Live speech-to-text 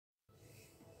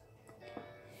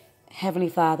Heavenly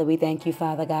Father, we thank you,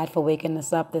 Father God, for waking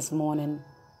us up this morning.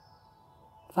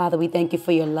 Father, we thank you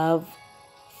for your love,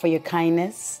 for your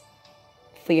kindness,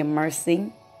 for your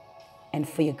mercy, and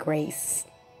for your grace.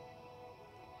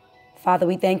 Father,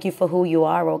 we thank you for who you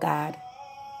are, oh God.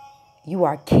 You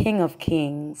are King of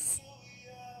Kings,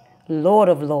 Lord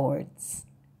of Lords,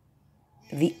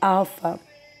 the Alpha,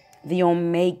 the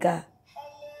Omega,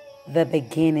 the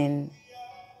beginning,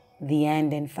 the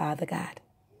ending, Father God.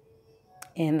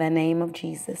 In the name of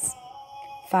Jesus.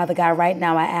 Father God, right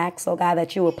now I ask, oh God,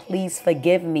 that you will please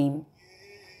forgive me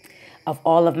of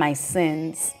all of my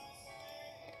sins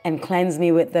and cleanse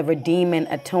me with the redeeming,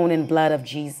 atoning blood of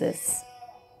Jesus.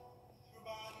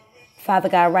 Father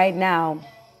God, right now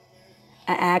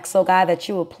I ask, oh God, that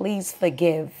you will please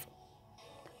forgive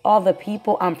all the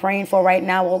people I'm praying for right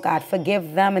now, oh God.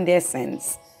 Forgive them and their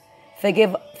sins.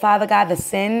 Forgive, Father God, the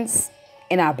sins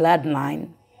in our bloodline.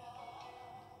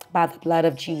 By the blood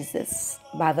of Jesus.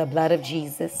 By the blood of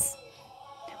Jesus.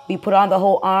 We put on the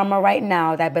whole armor right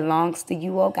now that belongs to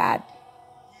you, oh God.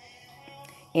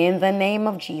 In the name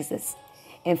of Jesus.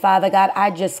 And Father God,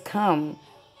 I just come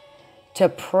to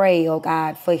pray, oh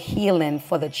God, for healing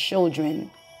for the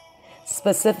children.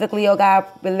 Specifically, oh God,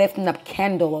 we're lifting up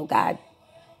Kendall, oh God.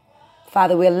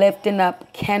 Father, we're lifting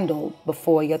up Kendall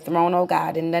before your throne, oh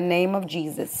God, in the name of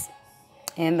Jesus.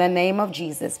 In the name of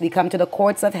Jesus, we come to the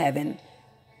courts of heaven.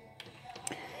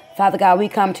 Father God, we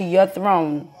come to your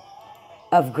throne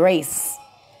of grace.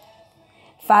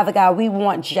 Father God, we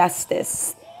want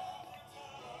justice.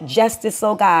 Justice,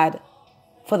 oh God,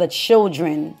 for the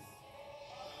children.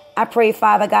 I pray,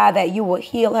 Father God, that you will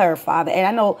heal her, Father. And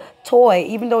I know Toy,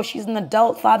 even though she's an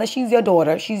adult, Father, she's your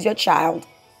daughter. She's your child.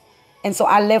 And so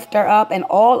I lift her up and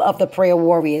all of the prayer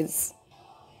warriors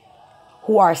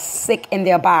who are sick in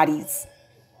their bodies.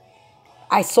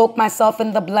 I soak myself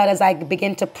in the blood as I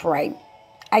begin to pray.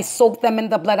 I soak them in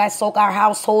the blood. I soak our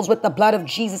households with the blood of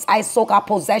Jesus. I soak our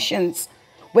possessions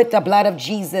with the blood of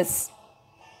Jesus.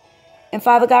 And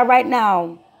Father God, right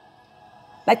now,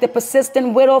 like the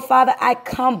persistent widow, Father, I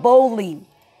come boldly,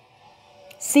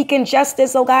 seeking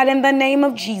justice, oh God, in the name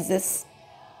of Jesus.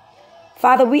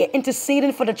 Father, we are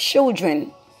interceding for the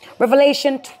children.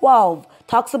 Revelation 12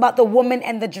 talks about the woman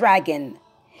and the dragon.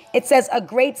 It says, a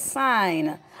great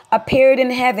sign appeared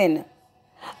in heaven.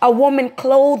 A woman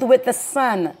clothed with the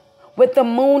sun, with the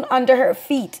moon under her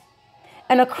feet,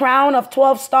 and a crown of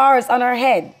 12 stars on her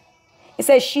head. It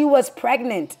says she was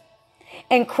pregnant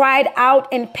and cried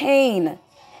out in pain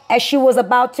as she was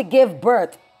about to give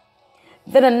birth.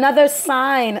 Then another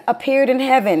sign appeared in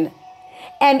heaven,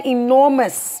 an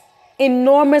enormous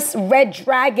red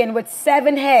dragon with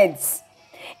 7 heads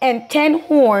and 10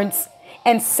 horns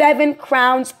and 7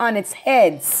 crowns on its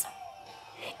heads.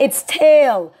 Its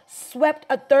tail swept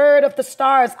a third of the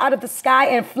stars out of the sky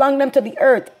and flung them to the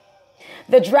earth.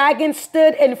 The dragon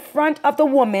stood in front of the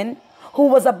woman who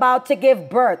was about to give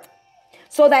birth,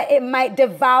 so that it might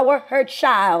devour her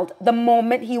child the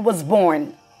moment he was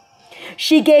born.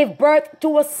 She gave birth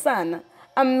to a son,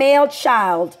 a male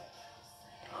child,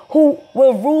 who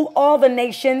will rule all the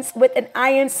nations with an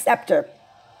iron scepter.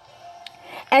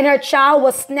 And her child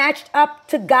was snatched up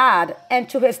to God and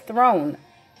to his throne.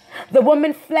 The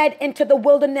woman fled into the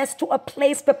wilderness to a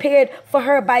place prepared for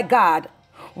her by God,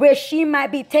 where she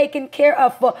might be taken care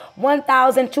of for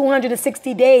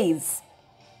 1,260 days.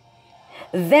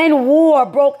 Then war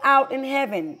broke out in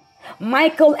heaven.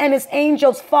 Michael and his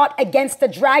angels fought against the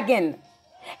dragon,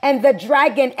 and the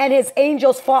dragon and his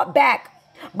angels fought back,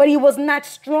 but he was not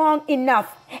strong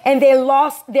enough, and they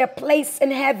lost their place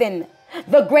in heaven.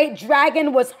 The great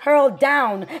dragon was hurled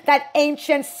down, that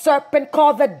ancient serpent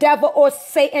called the devil or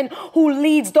Satan, who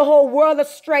leads the whole world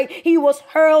astray. He was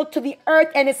hurled to the earth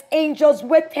and his angels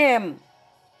with him.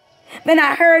 Then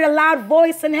I heard a loud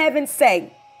voice in heaven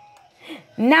say,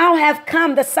 now have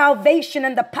come the salvation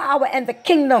and the power and the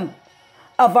kingdom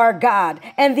of our God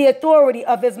and the authority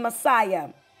of his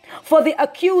Messiah. For the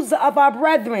accuser of our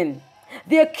brethren,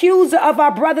 the accuser of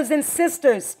our brothers and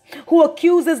sisters, who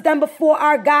accuses them before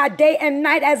our God day and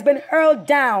night, has been hurled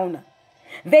down.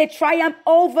 They triumph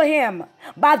over him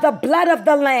by the blood of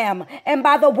the Lamb and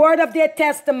by the word of their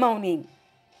testimony.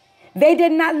 They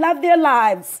did not love their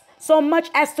lives so much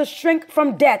as to shrink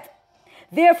from death.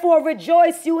 Therefore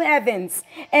rejoice, you heavens,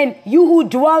 and you who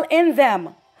dwell in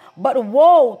them. But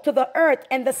woe to the earth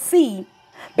and the sea,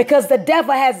 because the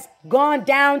devil has gone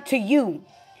down to you.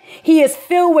 He is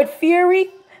filled with fury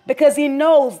because he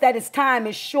knows that his time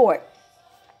is short.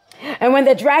 And when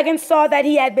the dragon saw that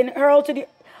he had been hurled to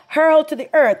the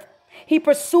earth, he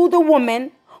pursued the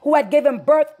woman who had given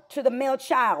birth to the male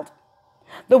child.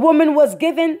 The woman was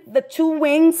given the 2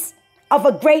 wings of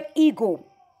a great eagle,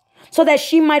 so that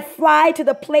she might fly to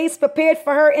the place prepared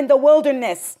for her in the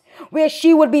wilderness, where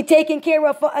she would be taken care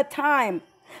of for a time,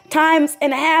 times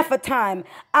and half a time,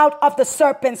 out of the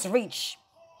serpent's reach.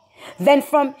 Then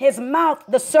from his mouth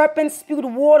the serpent spewed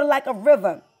water like a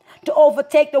river, to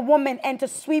overtake the woman and to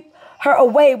sweep her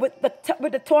away with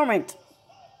the torrent.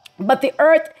 But the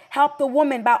earth helped the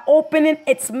woman by opening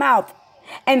its mouth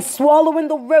and swallowing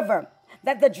the river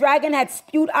that the dragon had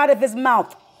spewed out of his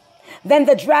mouth. Then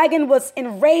the dragon was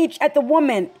enraged at the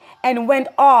woman and went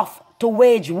off to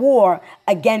wage war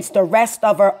against the rest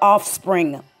of her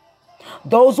offspring.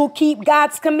 Those who keep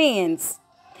God's commands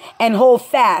and hold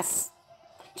fast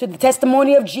to the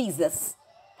testimony of Jesus,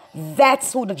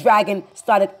 that's who the dragon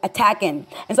started attacking.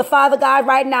 And so, Father God,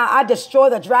 right now, I destroy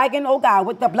the dragon, oh God,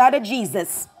 with the blood of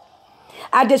Jesus.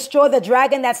 I destroy the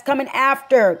dragon that's coming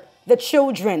after the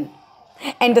children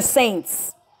and the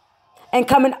saints and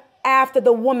coming after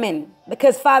the woman.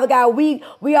 Because, Father God, we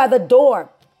are the door.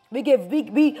 We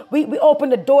open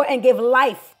the door and give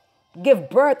life, give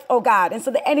birth, oh God. And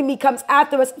so the enemy comes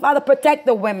after us. Father, protect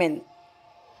the women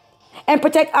and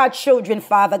protect our children,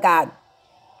 Father God.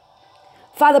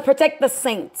 Father, protect the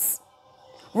saints.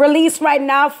 Release right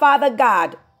now, Father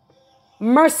God,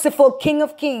 merciful King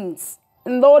of Kings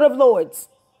and Lord of Lords.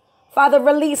 Father,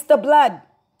 release the blood.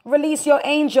 Release your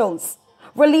angels.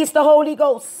 Release the Holy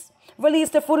Ghost. Release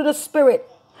the fruit of the Spirit.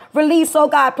 Release, oh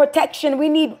God, protection. We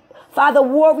need, Father,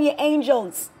 warrior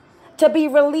angels to be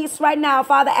released right now,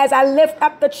 Father, as I lift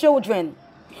up the children,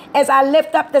 as I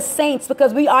lift up the saints,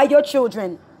 because we are your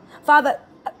children. Father,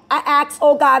 I ask,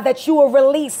 oh God, that you will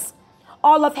release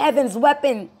all of heaven's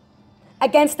weapon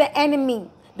against the enemy.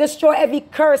 Destroy every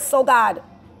curse, oh God,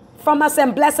 from us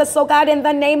and bless us, oh God, in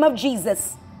the name of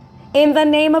Jesus. In the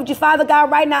name of Jesus, Father God,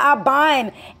 right now I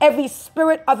bind every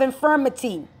spirit of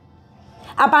infirmity.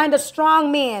 I bind a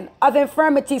strong man of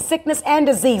infirmity, sickness, and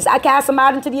disease. I cast them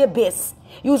out into the abyss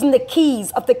using the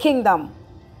keys of the kingdom.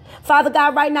 Father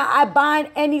God, right now I bind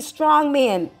any strong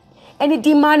man, any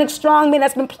demonic strong man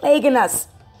that's been plaguing us.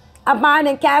 I bind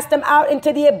and cast them out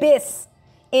into the abyss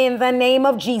in the name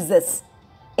of Jesus.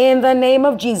 In the name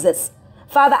of Jesus.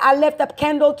 Father, I lift up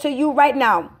Kendall to you right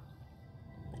now.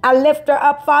 I lift her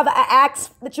up, Father. I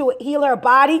ask that you would heal her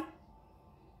body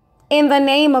in the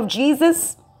name of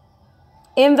Jesus.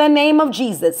 In the name of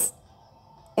Jesus.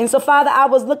 And so, Father, I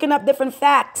was looking up different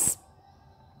facts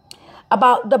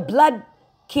about the blood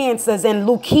cancers and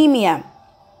leukemia.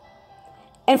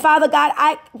 And Father God,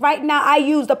 right now I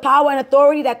use the power and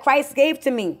authority that Christ gave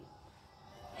to me.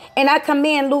 And I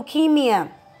command leukemia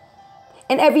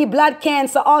and every blood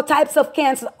cancer, all types of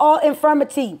cancer, all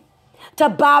infirmity, to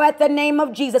bow at the name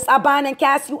of Jesus. I bind and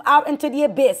cast you out into the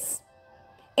abyss.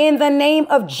 In the name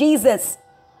of Jesus.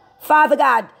 Father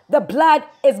God, the blood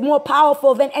is more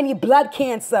powerful than any blood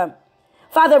cancer.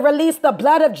 Father, release the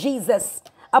blood of Jesus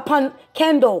upon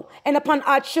Kendall and upon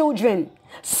our children.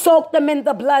 Soak them in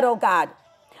the blood, oh God.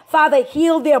 Father,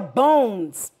 heal their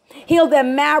bones. Heal their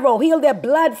marrow. Heal their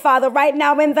blood, Father, right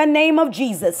now in the name of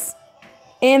Jesus.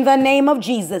 In the name of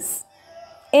Jesus.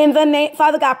 In the name,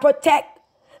 Father God, protect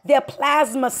their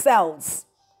plasma cells.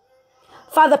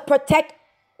 Father, protect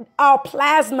our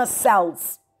plasma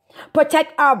cells.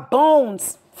 Protect our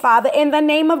bones, Father, in the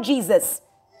name of Jesus.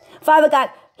 Father God,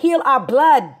 heal our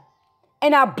blood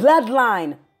and our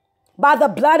bloodline by the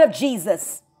blood of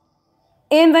Jesus.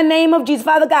 In the name of Jesus,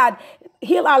 Father God,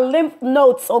 heal our lymph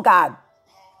nodes, oh God.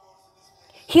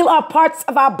 Heal our parts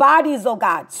of our bodies, oh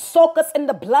God. Soak us in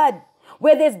the blood.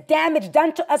 Where there's damage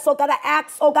done to us, oh God, I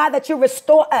ask, oh God, that you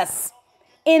restore us.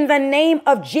 In the name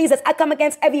of Jesus, I come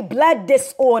against every blood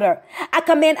disorder. I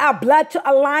command our blood to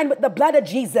align with the blood of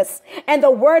Jesus and the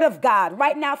word of God.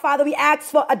 Right now, Father, we ask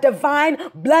for a divine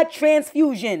blood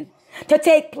transfusion to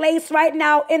take place right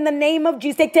now in the name of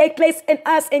Jesus. Take place in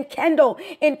us, in Kendall,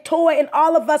 in Toy, in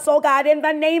all of us, oh God, in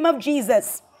the name of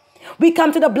Jesus. We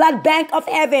come to the blood bank of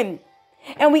heaven.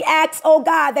 And we ask, oh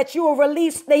God, that you will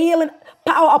release the healing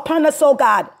power upon us, oh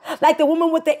God. Like the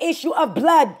woman with the issue of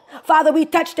blood. Father, we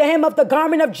touch the hem of the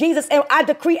garment of Jesus, and I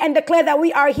decree and declare that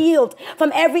we are healed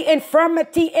from every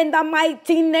infirmity in the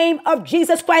mighty name of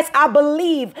Jesus Christ. I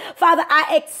believe, Father,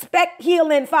 I expect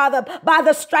healing, Father. By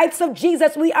the stripes of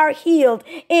Jesus, we are healed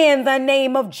in the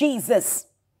name of Jesus.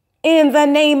 In the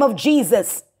name of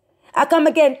Jesus. I come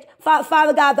again,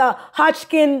 Father God, the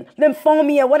Hodgkin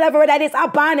lymphoma, whatever that is, I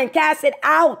bind and cast it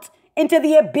out into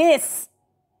the abyss.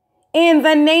 In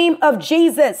the name of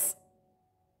Jesus.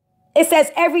 It says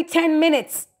every 10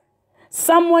 minutes,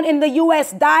 someone in the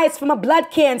U.S. dies from a blood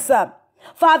cancer.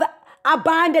 Father, I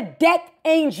bind a death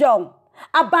angel.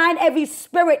 I bind every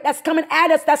spirit that's coming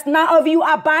at us that's not of you.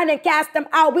 I bind and cast them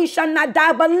out. We shall not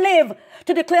die but live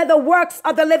to declare the works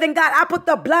of the living God. I put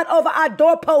the blood over our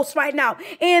doorposts right now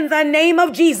in the name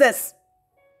of Jesus.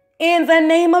 In the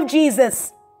name of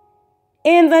Jesus.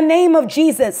 In the name of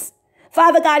Jesus.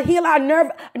 Father God, heal our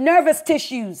nervous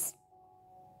tissues.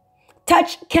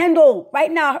 Touch Kendall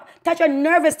right now. Touch her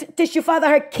nervous tissue, Father,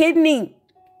 her kidney.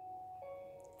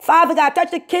 Father God,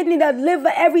 touch the kidney, the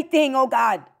liver, everything, oh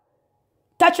God.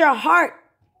 Touch her heart,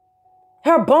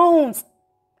 her bones,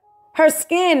 her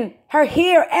skin, her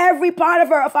hair, every part of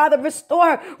her. Father,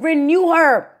 restore her, renew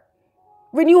her.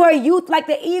 Renew her youth like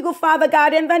the eagle, Father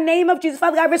God, in the name of Jesus.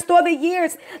 Father God, restore the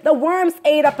years the worms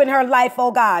ate up in her life,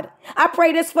 oh God. I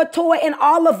pray this for Toy and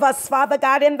all of us, Father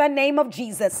God, in the name of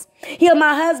Jesus. Heal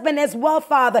my husband as well,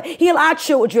 Father. Heal our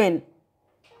children.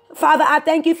 Father, I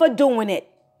thank you for doing it.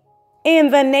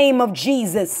 In the name of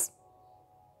Jesus.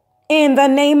 In the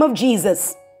name of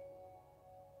Jesus.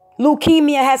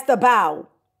 Leukemia has to bow.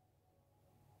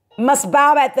 Must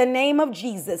bow at the name of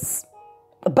Jesus.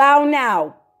 Bow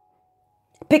now.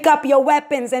 Pick up your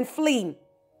weapons and flee.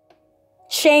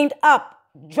 Chained up,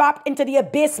 dropped into the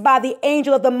abyss by the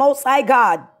angel of the Most High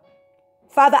God.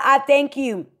 Father, I thank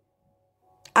you.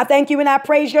 I thank you and I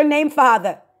praise your name,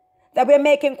 Father, that we're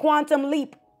making quantum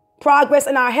leap progress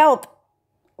in our health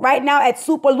right now at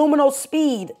superluminal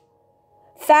speed,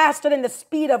 faster than the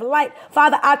speed of light.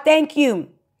 Father, I thank you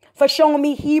for showing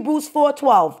me Hebrews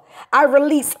 4:12. I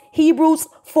release Hebrews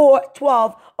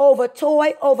 4:12 over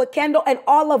Toy, over Kendall, and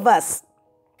all of us.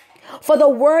 For the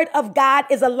word of God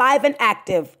is alive and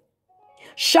active,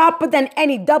 sharper than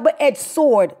any double-edged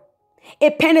sword.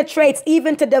 It penetrates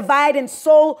even to dividing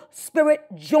soul, spirit,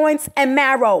 joints, and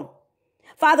marrow.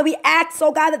 Father, we ask,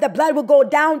 oh God, that the blood will go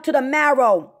down to the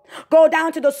marrow, go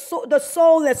down to the soul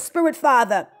and the spirit,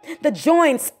 Father, the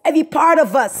joints, every part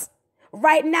of us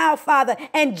right now, Father,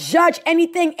 and judge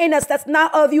anything in us that's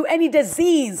not of you, any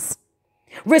disease.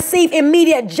 Receive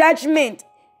immediate judgment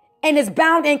and is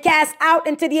bound and cast out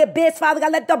into the abyss. Father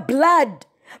God, let the blood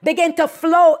begin to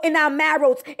flow in our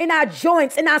marrows, in our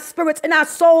joints, in our spirits, in our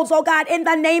souls, oh God, in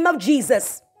the name of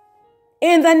Jesus.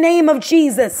 In the name of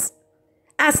Jesus.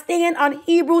 I stand on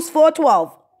Hebrews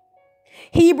 4:12.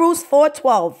 Hebrews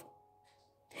 4:12.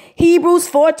 Hebrews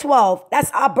 4:12.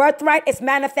 That's our birthright. It's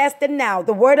manifested now.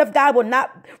 The word of God will not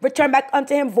return back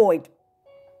unto him void.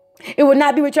 It will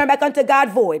not be returned back unto God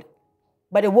void,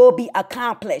 but it will be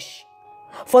accomplished.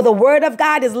 For the word of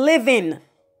God is living.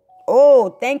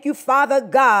 Oh, thank you, Father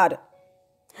God.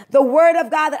 The word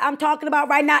of God that I'm talking about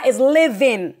right now is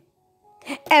living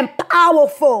and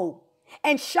powerful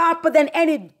and sharper than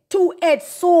any two-edged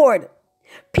sword,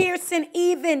 piercing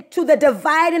even to the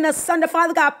dividing asunder.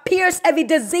 Father God, pierce every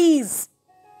disease.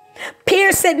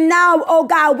 Pierce it now, oh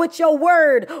God, with your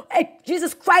word.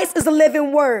 Jesus Christ is the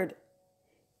living word.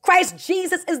 Christ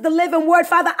Jesus is the living word.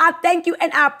 Father, I thank you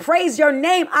and I praise your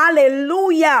name.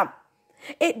 Hallelujah.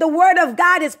 The word of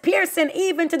God is piercing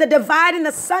even to the dividing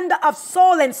asunder of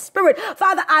soul and spirit.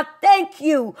 Father, I thank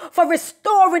you for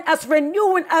restoring us,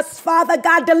 renewing us, Father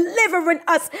God, delivering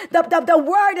us. The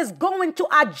word is going to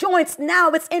our joints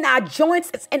now. It's in our joints.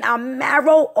 It's in our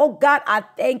marrow. Oh God, I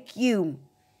thank you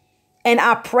and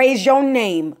I praise your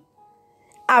name.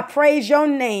 I praise your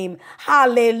name.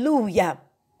 Hallelujah.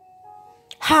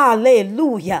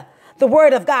 Hallelujah. The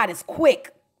word of God is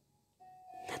quick.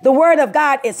 The word of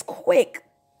God is quick.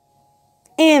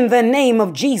 In the name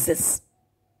of Jesus.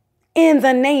 In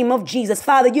the name of Jesus.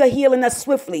 Father, you're healing us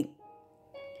swiftly.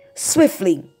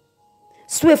 Swiftly.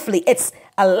 Swiftly. It's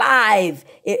alive.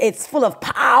 It's full of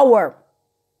power.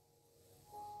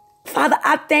 Father,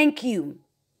 I thank you.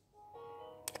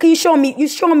 Can you show me? You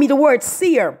showing me the word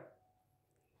seer.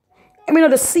 I mean,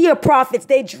 the seer prophets,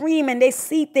 they dream and they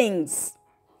see things.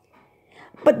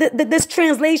 But this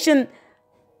translation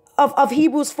of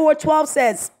Hebrews 4:12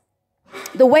 says,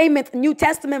 the Weymouth New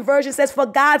Testament version says, for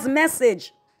God's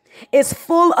message is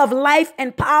full of life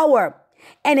and power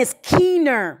and is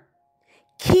keener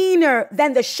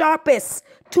than the sharpest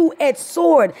two-edged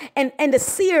sword. And the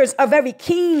seers are very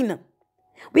keen.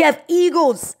 We have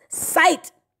eagle's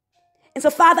sight. And so,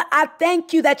 Father, I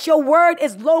thank you that your word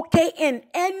is locating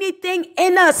anything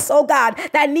in us, oh God,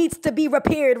 that needs to be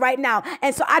repaired right now.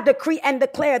 And so I decree and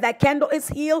declare that Kendall is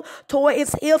healed, Toy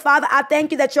is healed. Father, I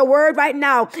thank you that your word right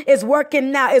now is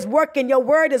working now, is working. Your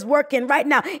word is working right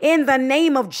now in the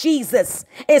name of Jesus.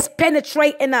 It's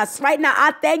penetrating us right now.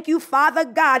 I thank you, Father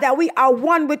God, that we are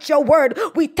one with your word.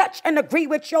 We touch and agree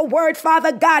with your word,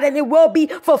 Father God, and it will be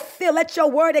fulfilled. Let your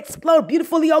word explode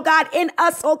beautifully, oh God, in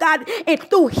us, oh God, and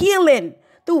through healing.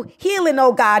 Through healing,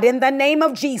 oh God, in the name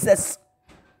of Jesus.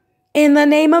 In the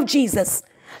name of Jesus,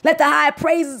 let the high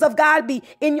praises of God be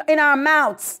in our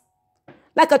mouths,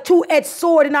 like a two-edged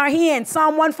sword in our hands.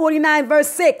 Psalm 149, verse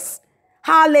 6.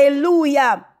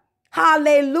 Hallelujah.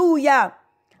 Hallelujah.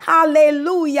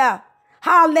 Hallelujah.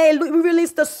 Hallelujah. We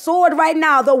release the sword right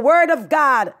now, the word of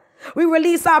God. We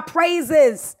release our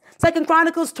praises. 2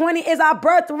 Chronicles 20 is our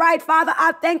birthright. Father,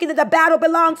 I thank you that the battle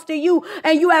belongs to you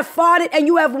and you have fought it and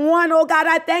you have won. Oh God,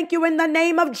 I thank you in the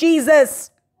name of Jesus.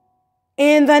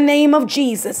 In the name of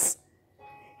Jesus.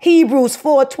 Hebrews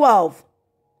 4:12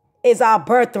 is our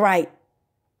birthright.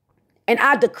 And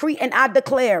I decree and I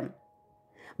declare,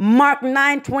 Mark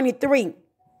 9:23,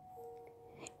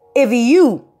 if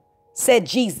you, said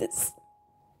Jesus,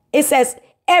 it says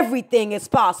everything is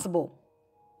possible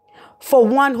for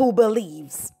one who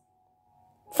believes.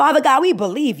 Father God, we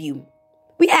believe you.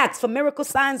 We ask for miracle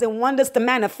signs and wonders to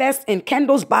manifest in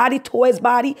Kendall's body, Toy's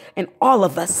body, and all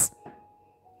of us.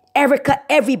 Erica,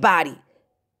 everybody.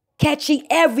 Catchy,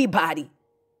 everybody.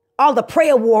 All the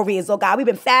prayer warriors, oh God. We've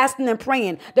been fasting and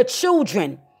praying. The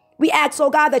children. We ask, oh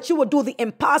God, that you will do the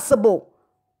impossible.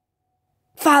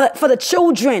 Father, for the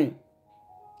children.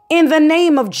 In the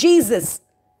name of Jesus.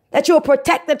 That you will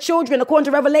protect the children according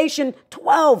to Revelation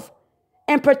 12.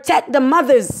 And protect the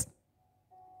mothers.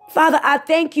 Father, I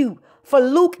thank you for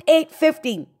Luke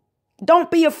 8:50.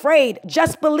 Don't be afraid.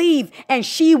 Just believe and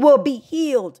she will be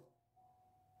healed.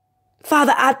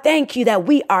 Father, I thank you that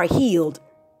we are healed.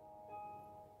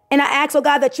 And I ask, oh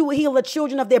God, that you will heal the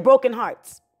children of their broken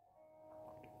hearts.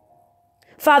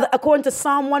 Father, according to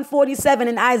Psalm 147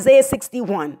 and Isaiah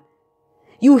 61,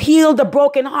 you heal the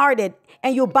brokenhearted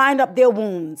and you bind up their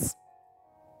wounds.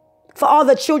 For all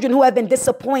the children who have been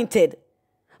disappointed,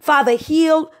 Father,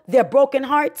 heal their broken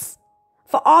hearts.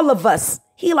 For all of us,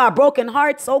 heal our broken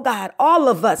hearts, oh God, all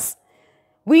of us.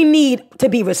 We need to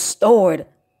be restored.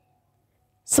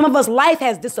 Some of us, life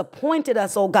has disappointed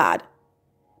us, oh God.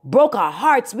 Broke our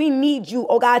hearts. We need you,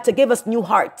 oh God, to give us new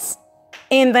hearts.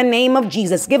 In the name of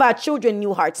Jesus, give our children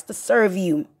new hearts to serve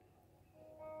you.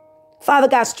 Father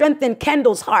God, strengthen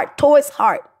Kendall's heart, Toy's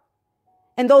heart,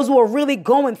 and those who are really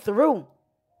going through.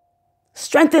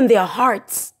 Strengthen their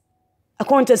hearts.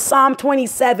 According to Psalm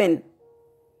 27.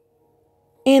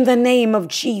 In the name of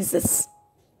Jesus.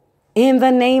 In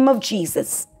the name of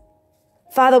Jesus.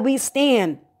 Father, we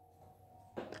stand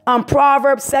on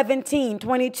Proverbs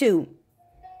 17:22.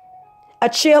 A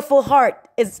cheerful heart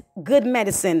is good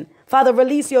medicine. Father,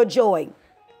 release your joy.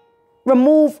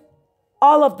 Remove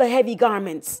all of the heavy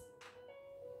garments.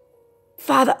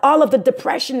 Father, all of the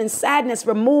depression and sadness,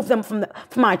 remove them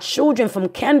from our children, from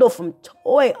Kendall, from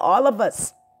Toy, all of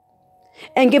us.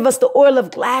 And give us the oil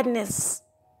of gladness,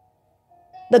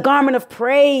 the garment of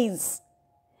praise.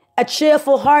 A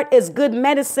cheerful heart is good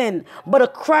medicine, but a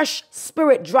crushed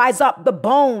spirit dries up the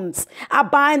bones. I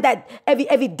bind that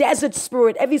every desert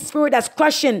spirit, every spirit that's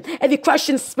crushing, every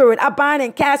crushing spirit, I bind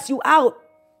and cast you out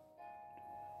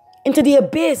into the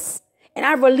abyss. And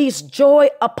I release joy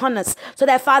upon us so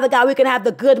that, Father God, we can have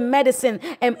the good medicine.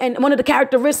 And one of the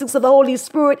characteristics of the Holy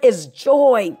Spirit is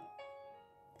joy.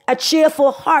 A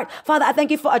cheerful heart. Father, I thank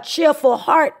you for a cheerful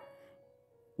heart.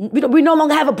 We no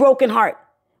longer have a broken heart.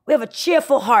 We have a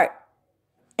cheerful heart.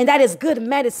 And that is good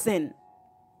medicine.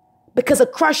 Because a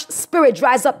crushed spirit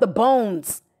dries up the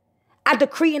bones. I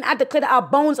decree and I declare that our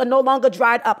bones are no longer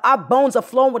dried up. Our bones are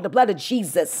flowing with the blood of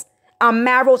Jesus. Our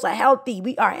marrows are healthy.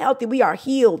 We are healthy. We are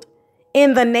healed.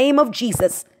 In the name of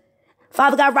Jesus.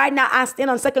 Father God, right now I stand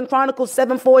on 2 Chronicles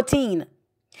 7:14.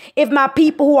 If my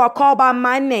people who are called by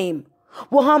my name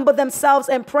will humble themselves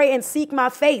and pray and seek my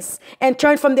face and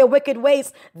turn from their wicked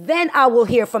ways, then I will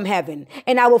hear from heaven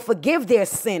and I will forgive their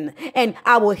sin and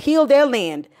I will heal their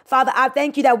land. Father, I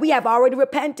thank you that we have already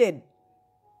repented.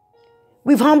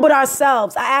 We've humbled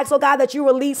ourselves. I ask, oh God, that you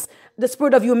release the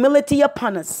spirit of humility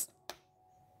upon us.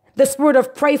 The spirit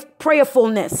of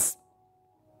prayerfulness.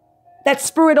 That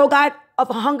spirit, oh God, of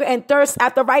hunger and thirst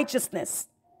after righteousness.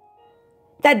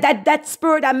 That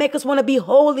spirit that makes us want to be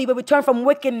holy but we turn from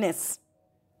wickedness.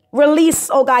 Release,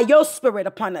 oh God, your spirit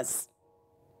upon us.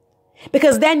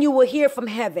 Because then you will hear from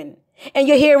heaven. And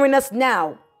you're hearing us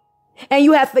now. And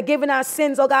you have forgiven our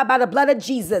sins, oh God, by the blood of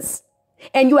Jesus.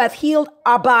 And you have healed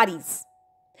our bodies.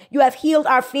 You have healed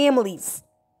our families.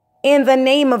 In the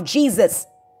name of Jesus.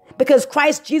 Because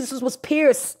Christ Jesus was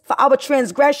pierced for our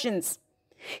transgressions.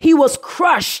 He was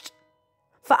crushed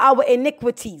for our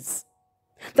iniquities.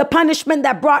 The punishment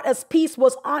that brought us peace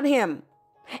was on him.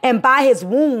 And by his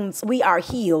wounds, we are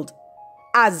healed.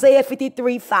 Isaiah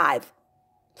 53:5.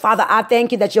 Father, I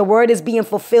thank you that your word is being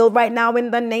fulfilled right now in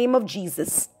the name of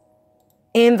Jesus.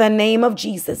 In the name of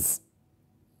Jesus.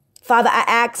 Father, I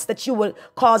ask that you would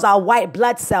cause our white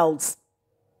blood cells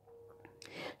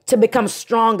to become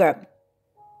stronger.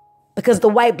 Because the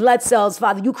white blood cells,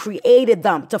 Father, you created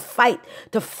them to fight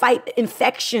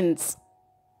infections.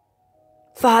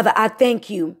 Father, I thank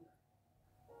you.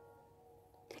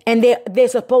 And they're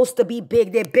supposed to be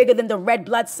big. They're bigger than the red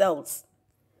blood cells.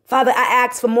 Father, I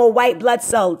ask for more white blood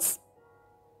cells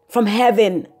from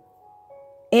heaven.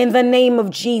 In the name of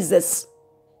Jesus.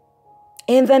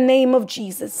 In the name of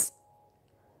Jesus.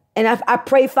 And I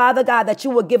pray, Father God, that you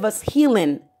will give us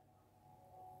healing.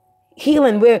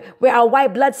 Healing where our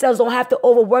white blood cells don't have to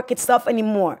overwork itself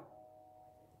anymore.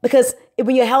 Because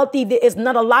when you're healthy, there is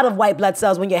not a lot of white blood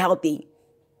cells when you're healthy.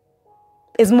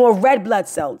 It's more red blood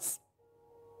cells.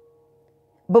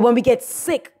 But when we get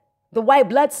sick, the white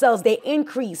blood cells, they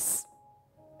increase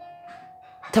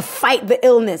to fight the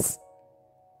illness.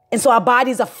 And so our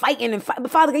bodies are fighting and fighting.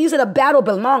 But Father God, you said the battle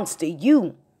belongs to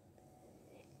you.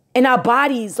 And our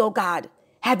bodies, oh God,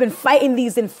 have been fighting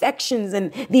these infections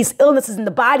and these illnesses, and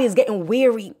the body is getting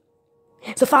weary.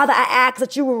 So Father, I ask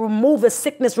that you will remove the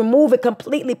sickness, remove it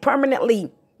completely,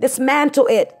 permanently, dismantle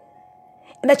it,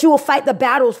 and that you will fight the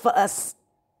battles for us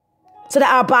so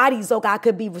that our bodies, oh God,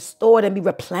 could be restored and be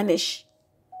replenished.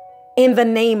 In the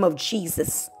name of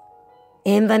Jesus.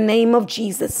 In the name of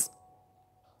Jesus.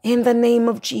 In the name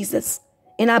of Jesus.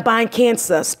 And I bind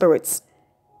cancer spirits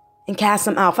and cast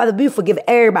them out. Father, we forgive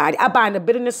everybody. I bind the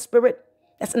bitterness spirit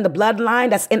that's in the bloodline,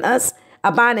 that's in us.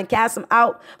 I bind and cast them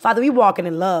out. Father, we walking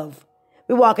in love.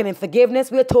 We're walking in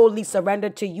forgiveness. We're totally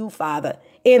surrendered to you, Father.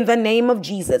 In the name of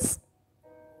Jesus.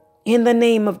 In the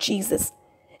name of Jesus.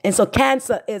 And so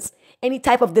cancer is any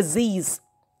type of disease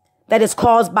that is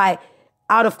caused by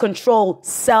out of control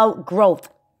cell growth.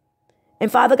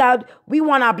 And Father God, we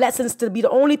want our blessings to be the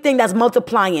only thing that's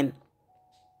multiplying,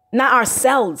 not our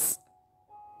cells.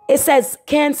 It says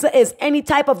cancer is any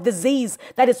type of disease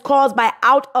that is caused by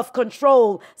out of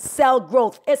control cell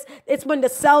growth. It's when the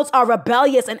cells are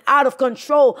rebellious and out of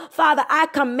control. Father, I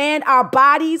command our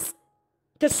bodies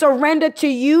to surrender to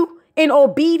you in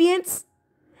obedience.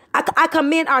 I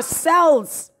command our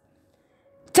cells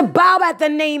to bow at the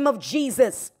name of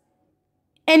Jesus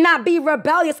and not be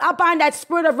rebellious. I bind that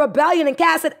spirit of rebellion and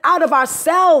cast it out of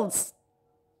ourselves.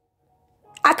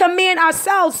 I command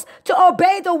ourselves to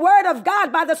obey the word of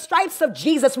God. By the stripes of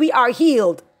Jesus, we are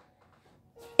healed.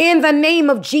 In the name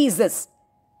of Jesus.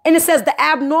 And it says the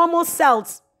abnormal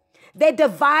cells, they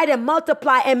divide and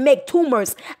multiply and make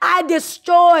tumors. I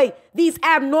destroy these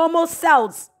abnormal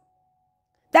cells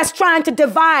that's trying to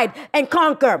divide and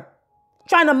conquer,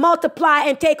 trying to multiply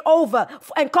and take over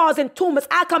and causing tumors.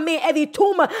 I command every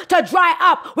tumor to dry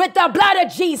up with the blood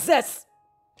of Jesus.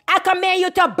 I command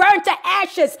you to burn to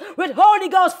ashes with Holy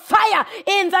Ghost fire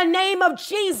in the name of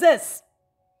Jesus.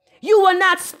 You will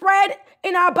not spread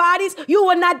in our bodies. You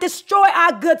will not destroy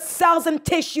our good cells and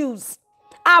tissues.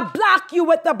 I block you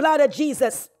with the blood of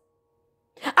Jesus.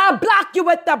 I block you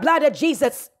with the blood of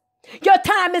Jesus. Your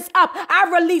time is up. I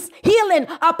release healing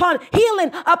upon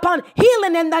healing upon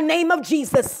healing in the name of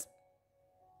Jesus.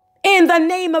 In the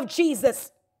name of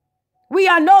Jesus. We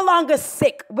are no longer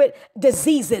sick with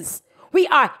diseases. We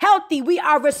are healthy. We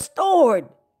are restored.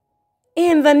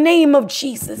 In the name of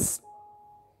Jesus.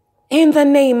 In the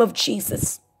name of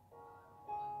Jesus.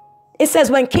 It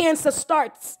says when cancer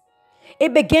starts,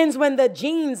 it begins when the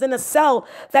genes in a cell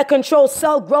that control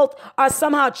cell growth are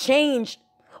somehow changed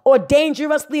or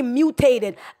dangerously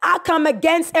mutated. I come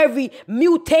against every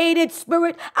mutated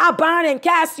spirit. I bind and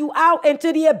cast you out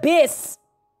into the abyss.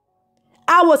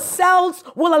 Our cells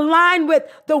will align with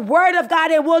the word of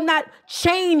God and will not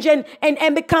change and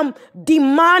become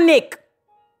demonic.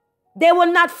 They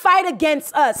will not fight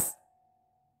against us.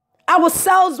 Our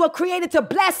cells were created to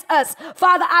bless us.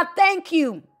 Father, I thank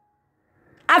you.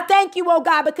 I thank you, oh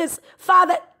God, because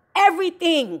Father,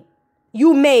 everything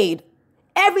you made,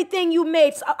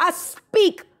 so I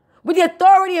speak with the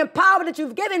authority and power that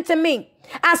you've given to me.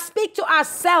 I speak to our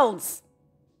cells.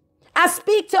 I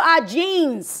speak to our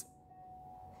genes.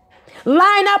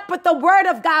 Line up with the word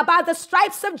of God. By the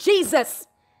stripes of Jesus,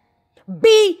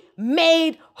 be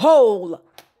made whole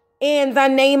in the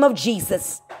name of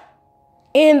Jesus.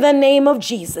 In the name of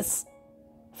Jesus.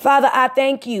 Father, I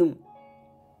thank you.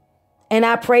 And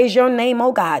I praise your name,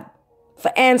 oh God,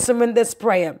 for answering this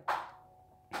prayer.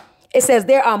 It says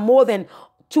there are more than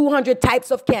 200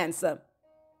 types of cancer.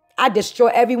 I destroy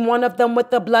every one of them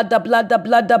with the blood of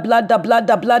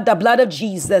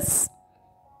Jesus.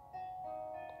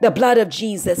 The blood of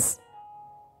Jesus.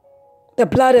 The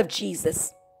blood of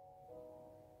Jesus.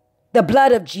 The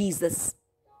blood of Jesus.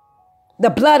 The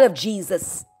blood of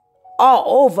Jesus.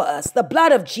 All over us. The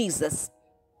blood of Jesus.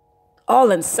 all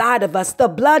inside of us. The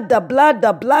blood, the blood,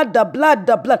 the blood, the blood,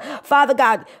 the blood. Father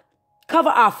God, cover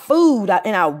our food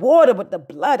and our water with the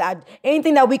blood.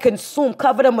 Anything that we consume,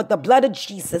 cover them with the blood of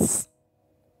Jesus.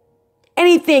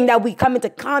 Anything that we come into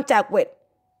contact with,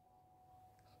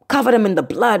 cover them in the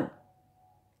blood.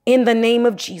 In the name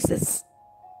of Jesus.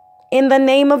 In the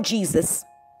name of Jesus.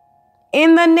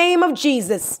 In the name of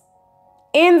Jesus.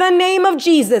 In the name of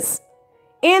Jesus.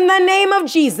 In the name of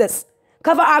Jesus.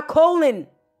 Cover our colon,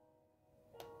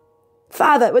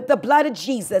 Father, with the blood of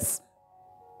Jesus.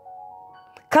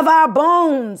 Cover our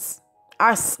bones,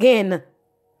 our skin,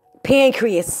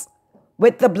 pancreas,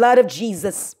 with the blood of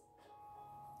Jesus.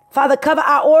 Father, cover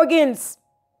our organs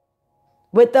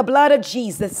with the blood of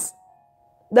Jesus.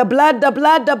 The blood, the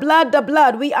blood, the blood, the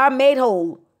blood. We are made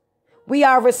whole. We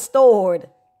are restored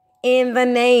in the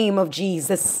name of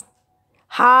Jesus.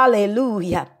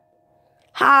 Hallelujah.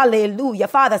 Hallelujah.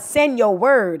 Father, send your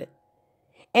word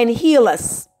and heal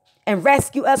us and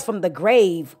rescue us from the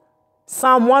grave.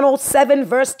 Psalm 107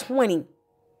 verse 20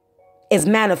 is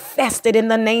manifested in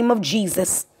the name of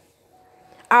Jesus.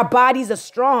 Our bodies are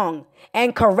strong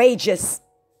and courageous.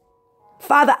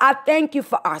 Father, I thank you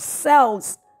for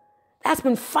ourselves that's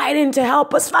been fighting to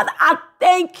help us. Father, I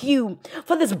thank you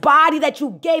for this body that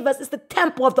you gave us. It's the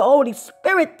temple of the Holy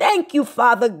Spirit. Thank you,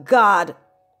 Father God.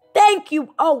 Thank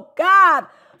you, oh God,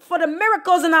 for the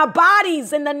miracles in our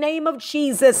bodies in the name of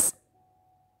Jesus.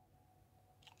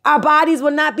 Our bodies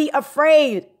will not be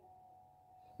afraid.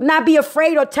 Not be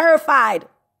afraid or terrified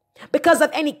because of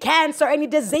any cancer, any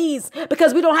disease,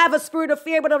 because we don't have a spirit of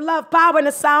fear, but of love, power, and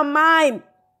a sound mind.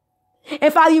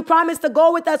 And Father, you promised to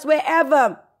go with us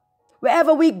wherever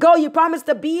we go. You promised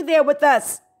to be there with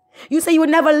us. You say you would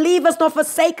never leave us nor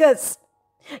forsake us.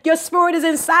 Your spirit is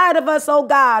inside of us, oh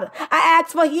God. I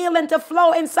ask for healing to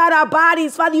flow inside our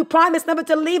bodies. Father, you promised never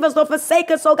to leave us nor forsake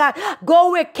us, oh God.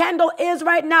 Go where Kendall is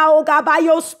right now, oh God, by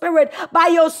your spirit,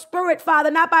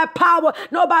 Father, not by power,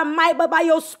 nor by might, but by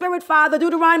your spirit, Father.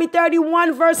 Deuteronomy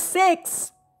 31, verse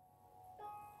 6.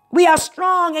 We are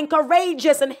strong and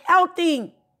courageous and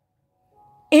healthy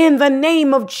in the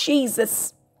name of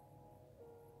Jesus.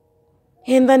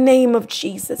 In the name of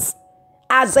Jesus.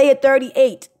 Isaiah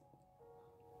 38.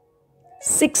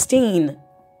 16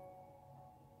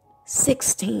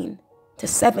 to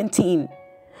 17.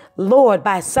 Lord,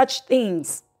 by such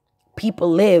things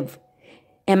people live,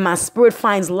 and my spirit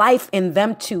finds life in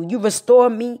them too. You restore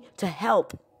me to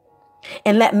health,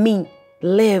 and let me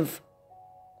live.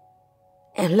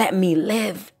 And let me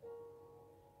live.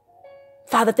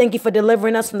 Father, thank you for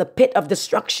delivering us from the pit of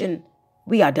destruction.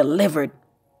 We are delivered.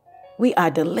 We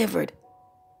are delivered.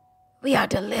 We are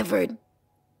delivered.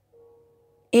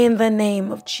 In the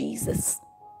name of Jesus.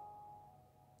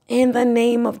 In the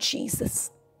name of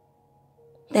Jesus.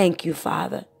 Thank you,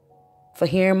 Father, for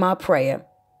hearing my prayer.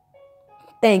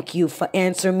 Thank you for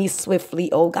answering me swiftly,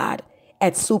 oh God,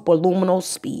 at superluminal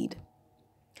speed,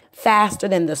 faster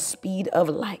than the speed of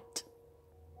light.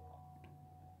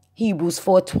 Hebrews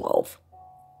 4:12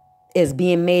 is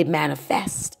being made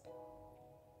manifest.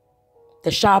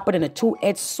 The sharper than a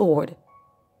two-edged sword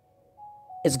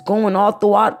is going all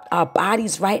throughout our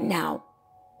bodies right now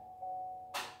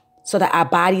so that our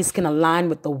bodies can align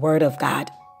with the word of God.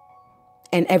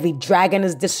 And every dragon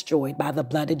is destroyed by the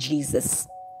blood of Jesus.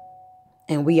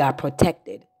 And we are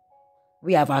protected.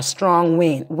 We have our strong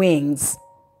wings.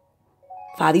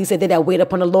 Father, you said they that wait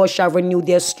upon the Lord shall renew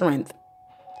their strength.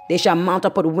 They shall mount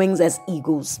up with wings as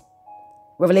eagles.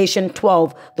 Revelation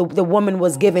 12, the woman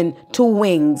was given 2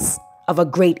 wings of a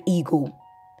great eagle.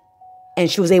 And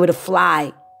she was able to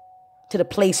fly to the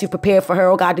place you prepared for her,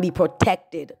 oh God, to be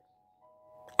protected.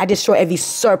 I destroy every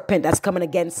serpent that's coming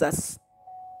against us.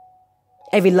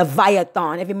 Every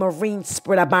leviathan, every marine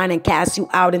spirit, I bind and cast you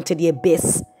out into the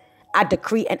abyss. I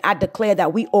decree and I declare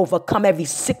that we overcome every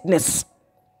sickness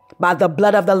by the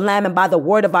blood of the Lamb and by the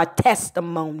word of our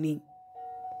testimony.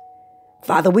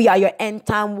 Father, we are your end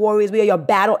time warriors. We are your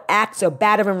battle axe, your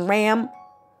battering ram.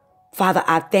 Father,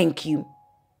 I thank you.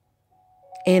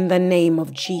 In the name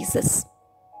of Jesus,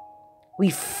 we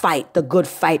fight the good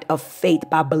fight of faith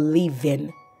by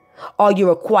believing. All you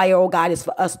require, oh God, is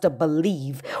for us to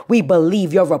believe. We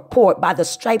believe your report. By the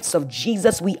stripes of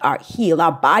Jesus, we are healed.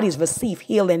 Our bodies receive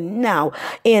healing now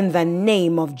in the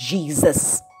name of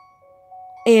Jesus.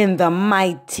 In the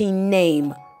mighty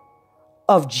name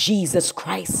of Jesus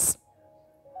Christ.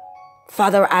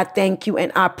 Father, I thank you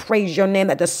and I praise your name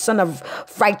that the Son of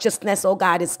Righteousness, oh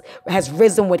God, has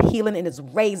risen with healing and is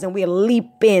raised, and we're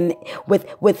leaping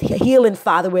with healing,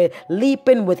 Father. We're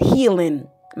leaping with healing.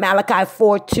 Malachi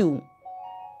 4:2.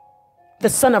 The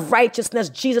Son of Righteousness,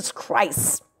 Jesus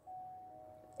Christ,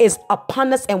 is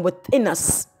upon us and within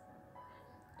us.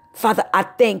 Father, I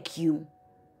thank you.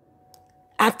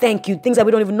 I thank you. Things that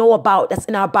we don't even know about that's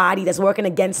in our body that's working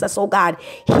against us, oh God,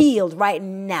 healed right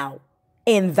now.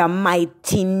 In the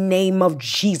mighty name of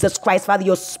Jesus Christ, Father,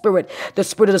 your spirit, the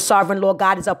spirit of the sovereign Lord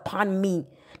God is upon me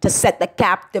to set the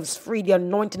captives free. The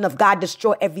anointing of God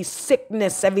destroy every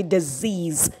sickness, every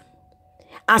disease.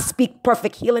 I speak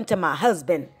perfect healing to my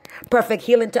husband, perfect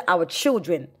healing to our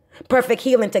children, perfect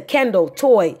healing to Kendall,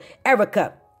 Toy,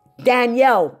 Erica,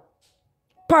 Danielle,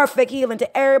 perfect healing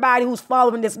to everybody who's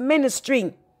following this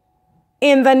ministry.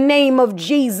 In the name of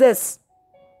Jesus,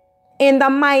 in the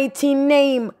mighty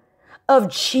name of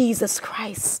Jesus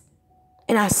Christ.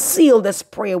 And I seal this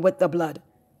prayer with the blood.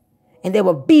 And there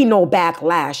will be no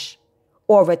backlash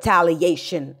or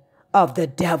retaliation of the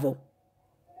devil.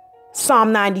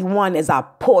 Psalm 91 is our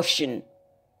portion.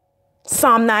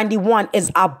 Psalm 91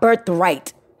 is our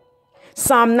birthright.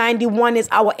 Psalm 91 is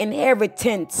our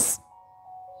inheritance.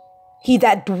 He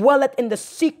that dwelleth in the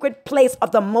secret place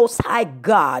of the Most High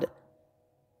God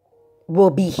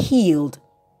will be healed,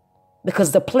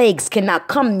 because the plagues cannot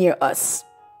come near us.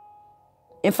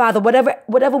 And Father,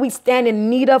 whatever we stand in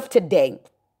need of today,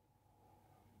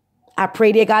 I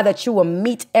pray, dear God, that you will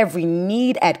meet every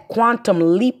need at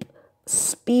quantum leap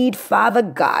speed, Father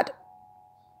God.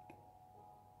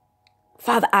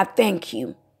 Father, I thank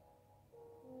you.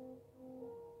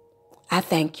 I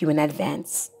thank you in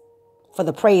advance for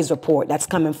the praise report that's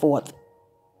coming forth.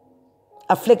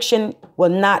 Affliction will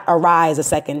not arise a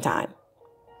second time.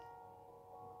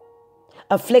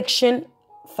 Affliction,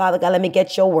 Father God, let me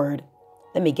get your word.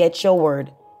 Let me get your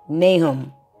word.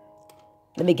 Nahum,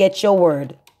 let me get your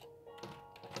word.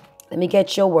 Let me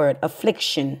get your word.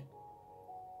 Affliction,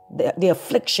 the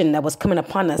affliction that was coming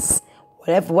upon us,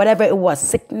 whatever it was,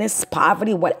 sickness,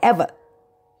 poverty, whatever,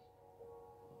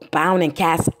 bound and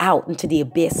cast out into the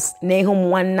abyss. Nahum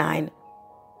 1:9.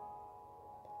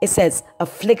 It says,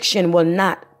 affliction will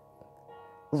not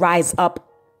rise up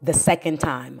the second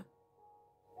time.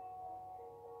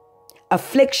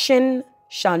 Affliction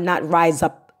shall not rise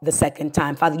up the second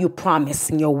time. Father, you promise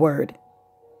in your word.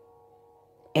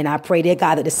 And I pray, dear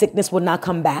God, that the sickness will not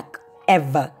come back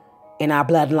ever in our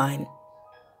bloodline.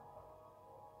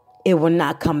 It will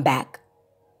not come back.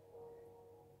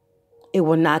 It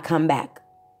will not come back.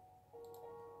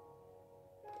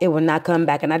 It will not come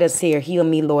back. And I just hear, heal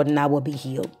me, Lord, and I will be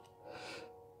healed.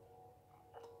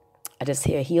 I just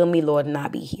hear, heal me, Lord, and I'll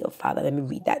be healed. Father, let me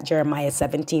read that. Jeremiah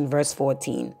 17, verse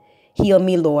 14. Heal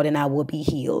me, Lord, and I will be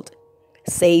healed.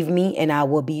 Save me, and I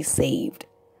will be saved.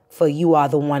 For you are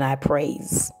the one I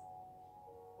praise.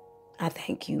 I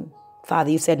thank you. Father,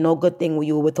 you said no good thing will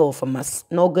you withhold from us.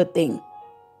 No good thing.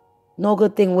 No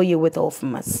good thing will you withhold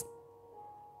from us.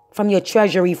 From your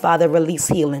treasury, Father, release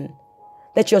healing.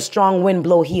 Let your strong wind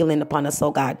blow healing upon us,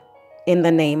 oh God. In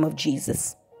the name of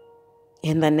Jesus.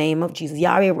 In the name of Jesus.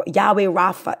 Yahweh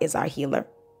Rapha is our healer.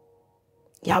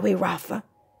 Yahweh Rapha.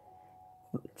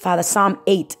 Father, Psalm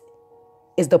 8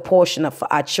 is the portion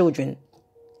for our children.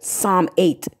 Psalm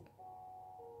 8.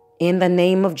 In the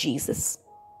name of Jesus.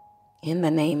 In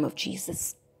the name of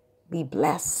Jesus. Be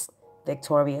blessed,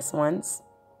 victorious ones.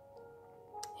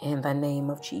 In the name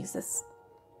of Jesus.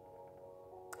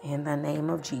 In the name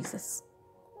of Jesus.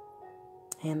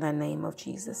 In the name of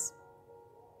Jesus.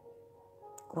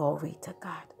 Glory to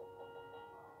God.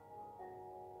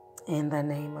 In the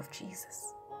name of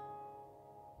Jesus.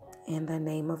 In the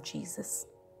name of Jesus.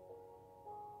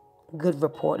 Good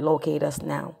report, locate us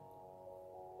now.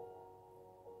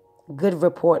 Good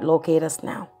report, locate us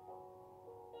now.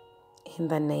 In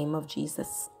the name of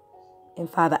Jesus. And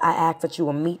Father, I ask that you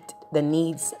will meet the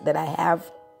needs that I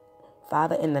have,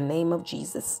 Father, in the name of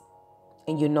Jesus.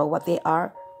 And you know what they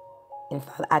are. And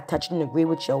Father, I touch and agree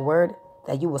with your word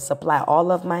that you will supply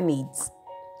all of my needs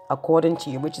according to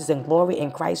your riches and glory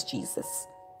in Christ Jesus.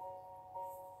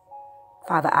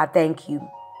 Father, I thank you.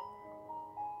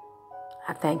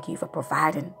 I thank you for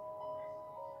providing.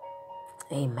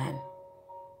 Amen.